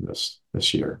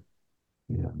this year,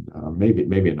 and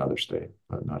maybe another state,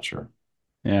 but not sure.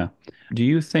 Yeah. Do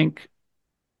you think,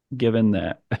 given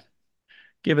that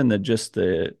given the just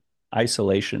the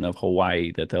isolation of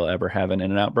Hawaii, that they'll ever have an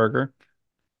In-N-Out burger?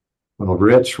 Well,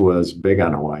 Rich was big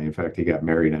on Hawaii. In fact, he got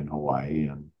married in Hawaii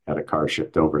and had a car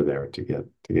shipped over there to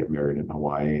get married in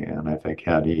Hawaii. And I think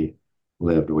had he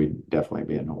lived, we'd definitely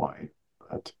be in Hawaii.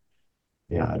 But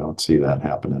yeah, I don't see that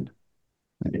happening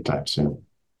anytime soon.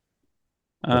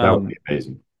 But that would Um, be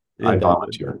amazing. I that would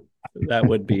volunteer. that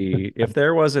would be if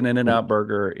there was an In-N-Out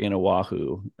burger in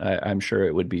Oahu, I'm sure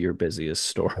it would be your busiest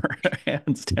store,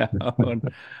 hands down.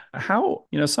 How,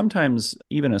 sometimes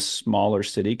even a smaller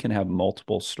city can have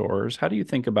multiple stores. How do you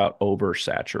think about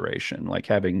oversaturation, like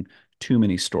having too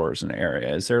many stores in an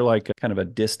area? Is there like a kind of a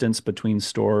distance between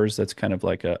stores that's kind of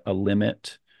like a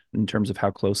limit in terms of how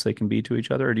close they can be to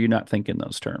each other, or do you not think in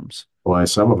those terms? Well,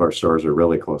 some of our stores are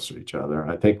really close to each other.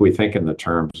 I think we think in the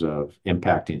terms of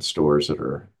impacting stores that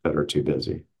are too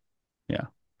busy. Yeah.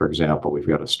 For example, we've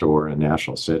got a store in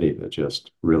National City that's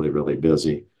just really, really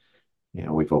busy.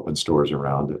 We've opened stores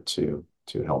around it to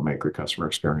help make the customer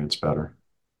experience better.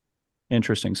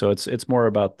 Interesting. So it's more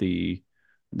about the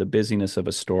busyness of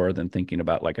a store than thinking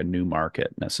about like a new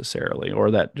market necessarily, or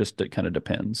that just it kind of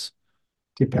depends.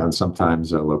 Depends.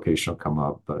 Sometimes a location will come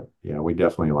up, but yeah, we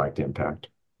definitely like to impact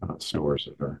Yep, stores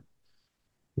that are,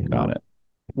 you got know, it.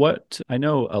 What I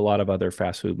know a lot of other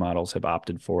fast food models have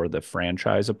opted for the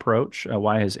franchise approach.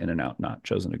 Why has In-N-Out not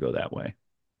chosen to go that way?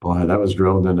 boy, that was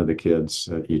drilled into the kids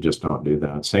that you just don't do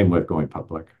that. Same with going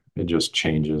public. It just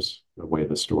changes the way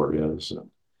the store is.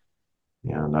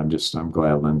 And I'm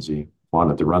glad Lindsay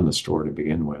wanted to run the store to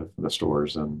begin with, the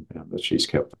stores, and that she's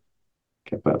kept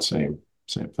that same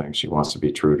thing. She wants to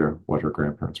be true to what her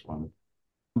grandparents wanted.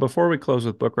 Before we close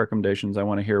with book recommendations, I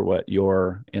want to hear what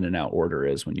your In-N-Out order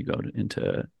is when you go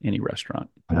into any restaurant.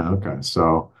 Okay,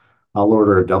 so I'll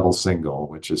order a double single,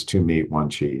 which is two meat, one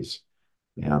cheese.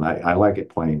 And I like it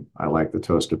plain. I like the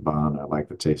toasted bun. I like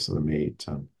the taste of the meat.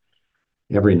 And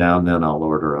every now and then I'll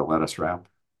order a lettuce wrap.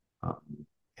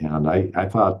 And I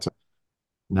thought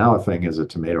now a thing is a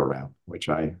tomato wrap, which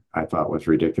I thought was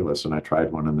ridiculous. And I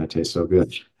tried one and they taste so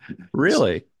good.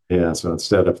 Really? Yeah, so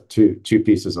instead of two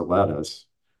pieces of lettuce,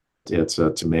 It's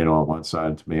a tomato on one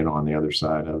side, tomato on the other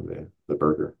side of the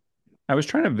burger. I was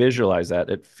trying to visualize that.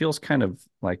 It feels kind of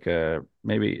like a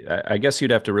maybe I guess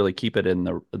you'd have to really keep it in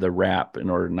the wrap in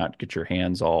order not to get your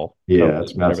hands all Yeah, covered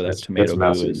it's in whatever messy. that It's tomato goo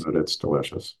messy, is. but it's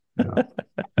delicious. Yeah.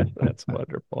 That's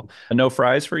wonderful. And no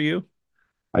fries for you?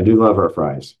 I do love our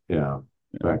fries. Yeah.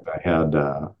 In Yeah. fact, I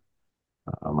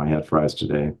had fries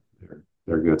today.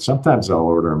 They're good. Sometimes I'll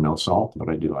order them no salt, but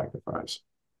I do like the fries.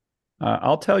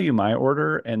 I'll tell you my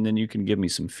order and then you can give me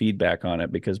some feedback on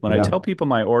it because when I Yeah. tell people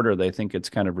my order, they think it's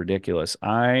kind of ridiculous.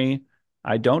 I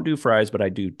don't do fries, but I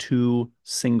do two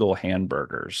single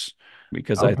hamburgers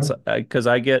Okay. because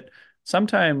I get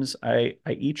sometimes I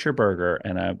eat your burger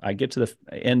and I get to the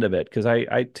end of it because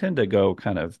I tend to go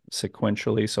kind of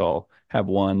sequentially. So I'll have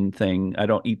one thing. I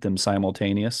don't eat them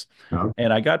simultaneous. Okay.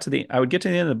 And I would get to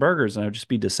the end of the burgers and I would just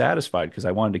be dissatisfied because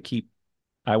I wanted to keep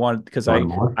I wanted because One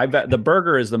more. I bet the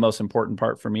burger is the most important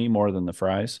part for me more than the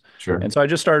fries. Sure. And so I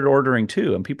just started ordering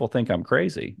two, and people think I'm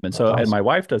crazy. That's And awesome. my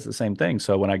wife does the same thing.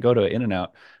 So when I go to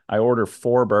In-N-Out, I order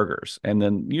four burgers. And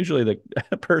then usually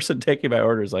the person taking my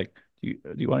order is like, do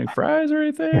you want any fries or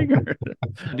anything? Or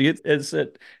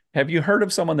have you heard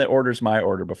of someone that orders my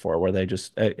order before where they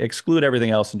just exclude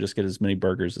everything else and just get as many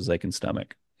burgers as they can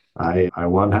stomach? I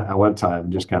one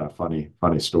time, just kind of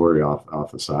funny story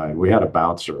off the side. We had a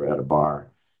bouncer at a bar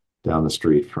down the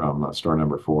street from store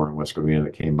number 4 in West Covina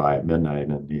that came by at midnight,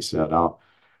 and he said, I'll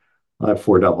have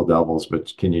 4 double doubles,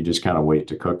 but can you just kind of wait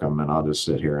to cook them, and I'll just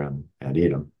sit here and eat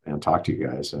them and talk to you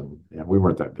guys." And we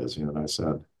weren't that busy, and I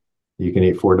said, "You can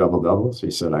eat 4 double doubles?"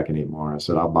 He said, "I can eat more." I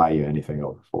said, "I'll buy you anything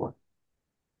over 4."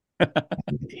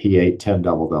 He ate 10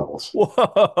 double doubles.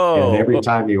 And every Whoa.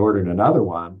 time he ordered another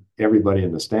one, everybody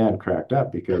in the stand cracked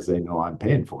up because they know I'm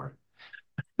paying for it.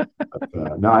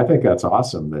 But no, I think that's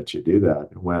awesome that you do that.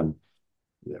 When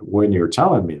you were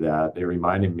telling me that, it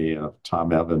reminded me of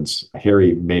Tom Evans.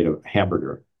 Harry made a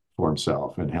hamburger for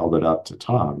himself and held it up to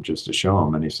Tom just to show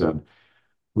him. And he said,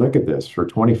 "Look at this. For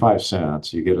 25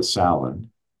 cents, you get a salad,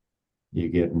 you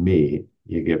get meat,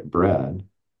 you get bread.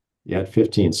 You add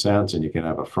 15 cents and you can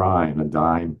have a fry, and a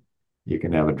dime, you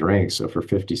can have a drink. So for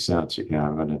 50 cents, you can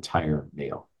have an entire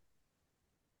meal."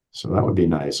 So that would be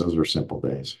nice. Those were simple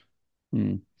days.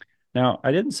 Hmm. Now,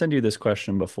 I didn't send you this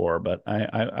question before, but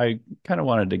I kind of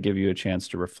wanted to give you a chance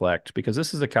to reflect because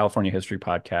this is a California history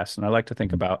podcast, and I like to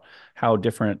think about how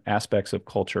different aspects of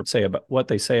culture say about what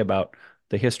they say about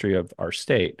the history of our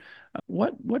state.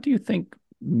 What do you think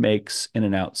makes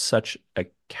In-N-Out such a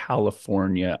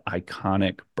California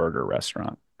iconic burger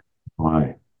restaurant?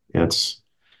 Why? It's,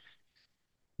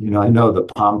 I know the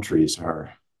palm trees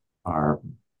are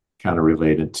kind of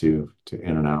related to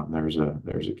In-N-Out, and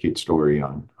there's a cute story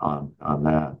on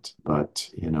that. But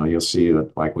you'll see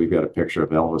that, like, we've got a picture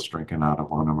of Elvis drinking out of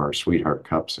one of our sweetheart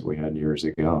cups that we had years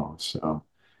ago. So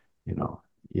you know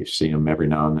you see him every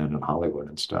now and then in Hollywood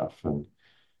and stuff.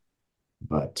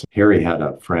 But Harry had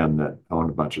a friend that owned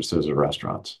a bunch of scissor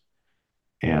restaurants,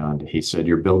 and he said,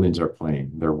 "Your buildings are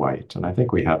plain, they're white." And I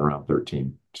think we had around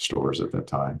 13 stores at that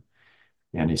time.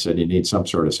 And he said, "You need some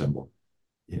sort of symbol,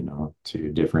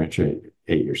 to differentiate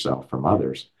yourself from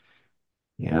others."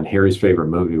 And Harry's favorite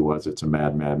movie was It's a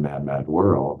Mad, Mad, Mad, Mad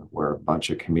World, where a bunch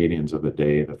of comedians of the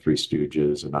day, the Three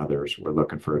Stooges and others, were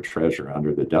looking for a treasure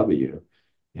under the W.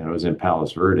 And it was in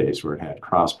Palos Verdes, where it had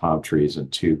cross palm trees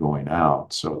and two going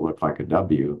out. So it looked like a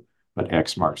W, but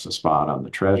X marks the spot on the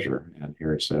treasure. And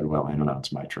Harry said, "Well,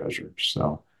 it's my treasure."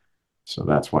 So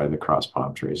that's why the cross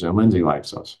palm trees. And Lindsay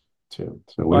likes those too.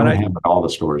 So we Well, and don't have it at all the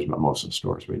stores, but most of the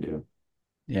stores we do.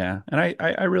 yeah, and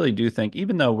I really do think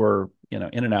even though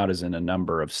In-N-Out is in a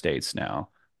number of states now,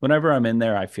 whenever I'm in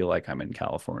there, I feel like I'm in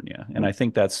California. And I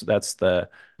think I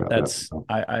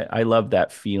love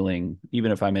that feeling,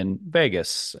 even if I'm in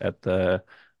Vegas at the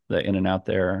In-N-Out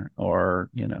there or,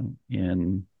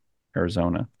 in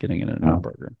Arizona getting an In-N-Out Yeah.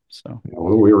 burger. So Yeah,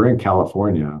 well, we were in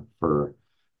California for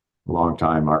a long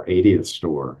time. Our 80th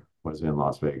store was in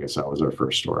Las Vegas. That was our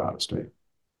first store out of state.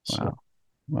 So,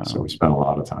 wow. so Wow. we spent a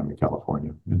lot of time in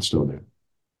California and still do.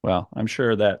 Well, I'm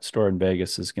sure that store in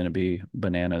Vegas is going to be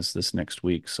bananas this next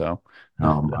week. So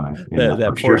Oh my, yeah, for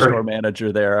that poor store sure.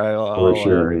 manager there, For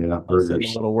sure. Yeah, I'll send a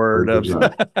burgers. little word of Burgers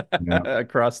up. Yeah.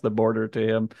 across the border to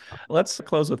him. Let's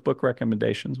close with book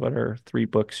recommendations. What are three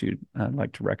books you'd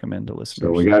like to recommend to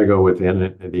So we listeners? got to go with the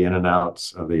in and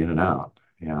outs of the in and out.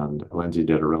 And Lindsay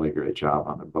did a really great job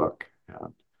on the book.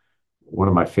 And one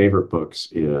of my favorite books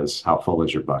is How Full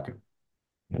Is Your Bucket?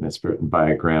 And it's written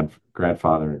by a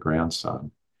grandfather and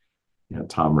grandson,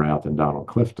 Tom Rath and Donald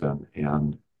Clifton.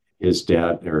 And his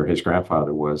dad or his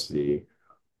grandfather was the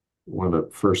one of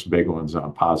the first big ones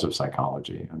on positive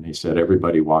psychology. And he said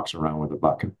everybody walks around with a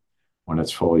bucket. When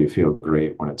it's full, you feel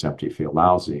great. When it's empty, you feel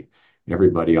lousy.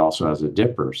 Everybody also has a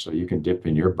dipper, so you can dip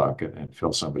in your bucket and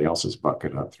fill somebody else's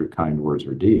bucket up through kind words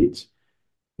or deeds.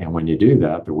 And when you do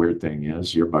that, the weird thing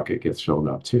is your bucket gets filled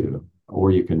up too.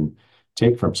 Or you can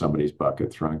take from somebody's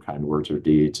bucket through unkind words or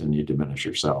deeds, and you diminish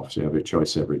yourself. So you have a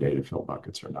choice every day to fill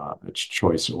buckets or not. It's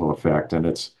choice that will affect, and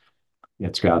it's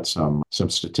got some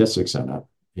statistics in it,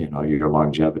 your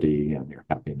longevity and your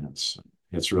happiness.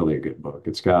 It's really a good book.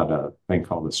 It's got a thing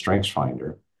called the Strengths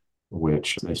Finder,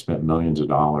 which they spent millions of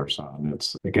dollars on.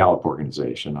 It's the Gallup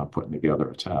organization on putting together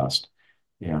a test,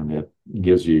 and it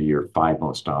gives you your 5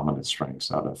 most dominant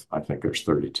strengths out of, I think there's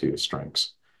 32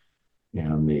 strengths.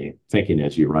 And the thinking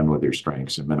is you run with your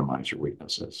strengths and minimize your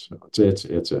weaknesses. So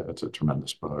it's a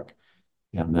tremendous book.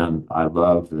 And then I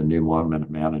love the new 1 Minute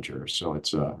Manager. So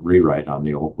it's a rewrite on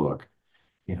the old book,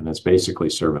 and it's basically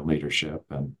servant leadership.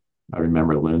 And I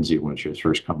remember Lindsay, when she was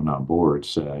first coming on board,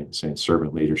 saying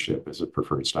servant leadership is a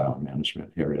preferred style of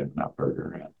management here at In-N-Out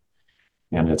Burger.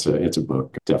 And it's a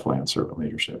book definitely on servant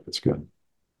leadership. It's good.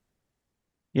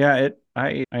 Yeah,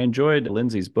 I enjoyed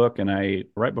Lindsay's book, and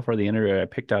right before the interview, I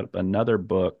picked up another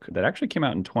book that actually came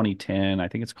out in 2010. I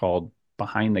think it's called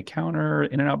Behind the Counter,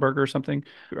 In-N-Out Burger or something.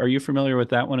 Are you familiar with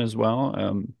that one as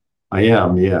well? I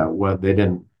am, yeah. Well, they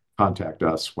didn't contact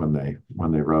us when they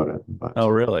wrote it, but oh,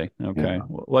 really? Okay. yeah.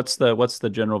 What's the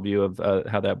general view of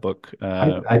how that book?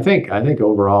 I think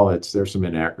overall there's some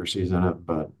inaccuracies in it,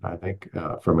 but I think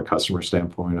from a customer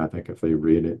standpoint, I think if they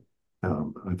read it,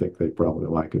 I think they probably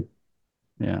like it.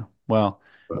 Yeah. Well,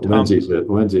 but Lindsay's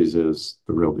is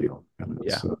the real deal, and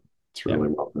it's really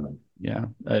well done. Yeah.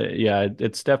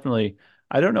 It's definitely.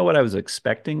 I don't know what I was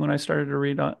expecting when I started to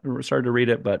read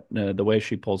it, but the way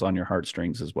she pulls on your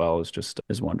heartstrings as well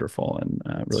is wonderful, and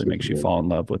really makes you fall in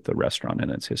love with the restaurant and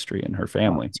its history and her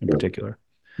family in particular.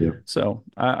 Yeah. So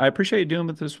I appreciate you doing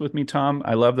this with me, Tom.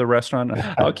 I love the restaurant.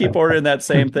 I'll keep ordering that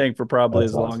same thing for probably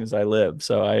as long as I live.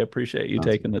 So I appreciate you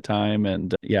taking the time.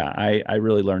 And I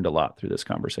really learned a lot through this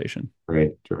conversation.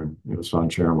 Great, Jordan. It was fun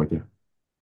sharing with you.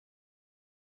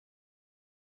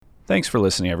 Thanks for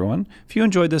listening, everyone. If you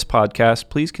enjoyed this podcast,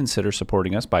 please consider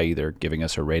supporting us by either giving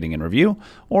us a rating and review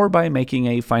or by making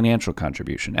a financial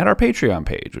contribution at our Patreon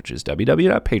page, which is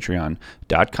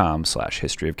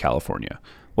www.patreon.com/historyofcalifornia.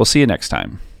 We'll see you next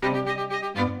time.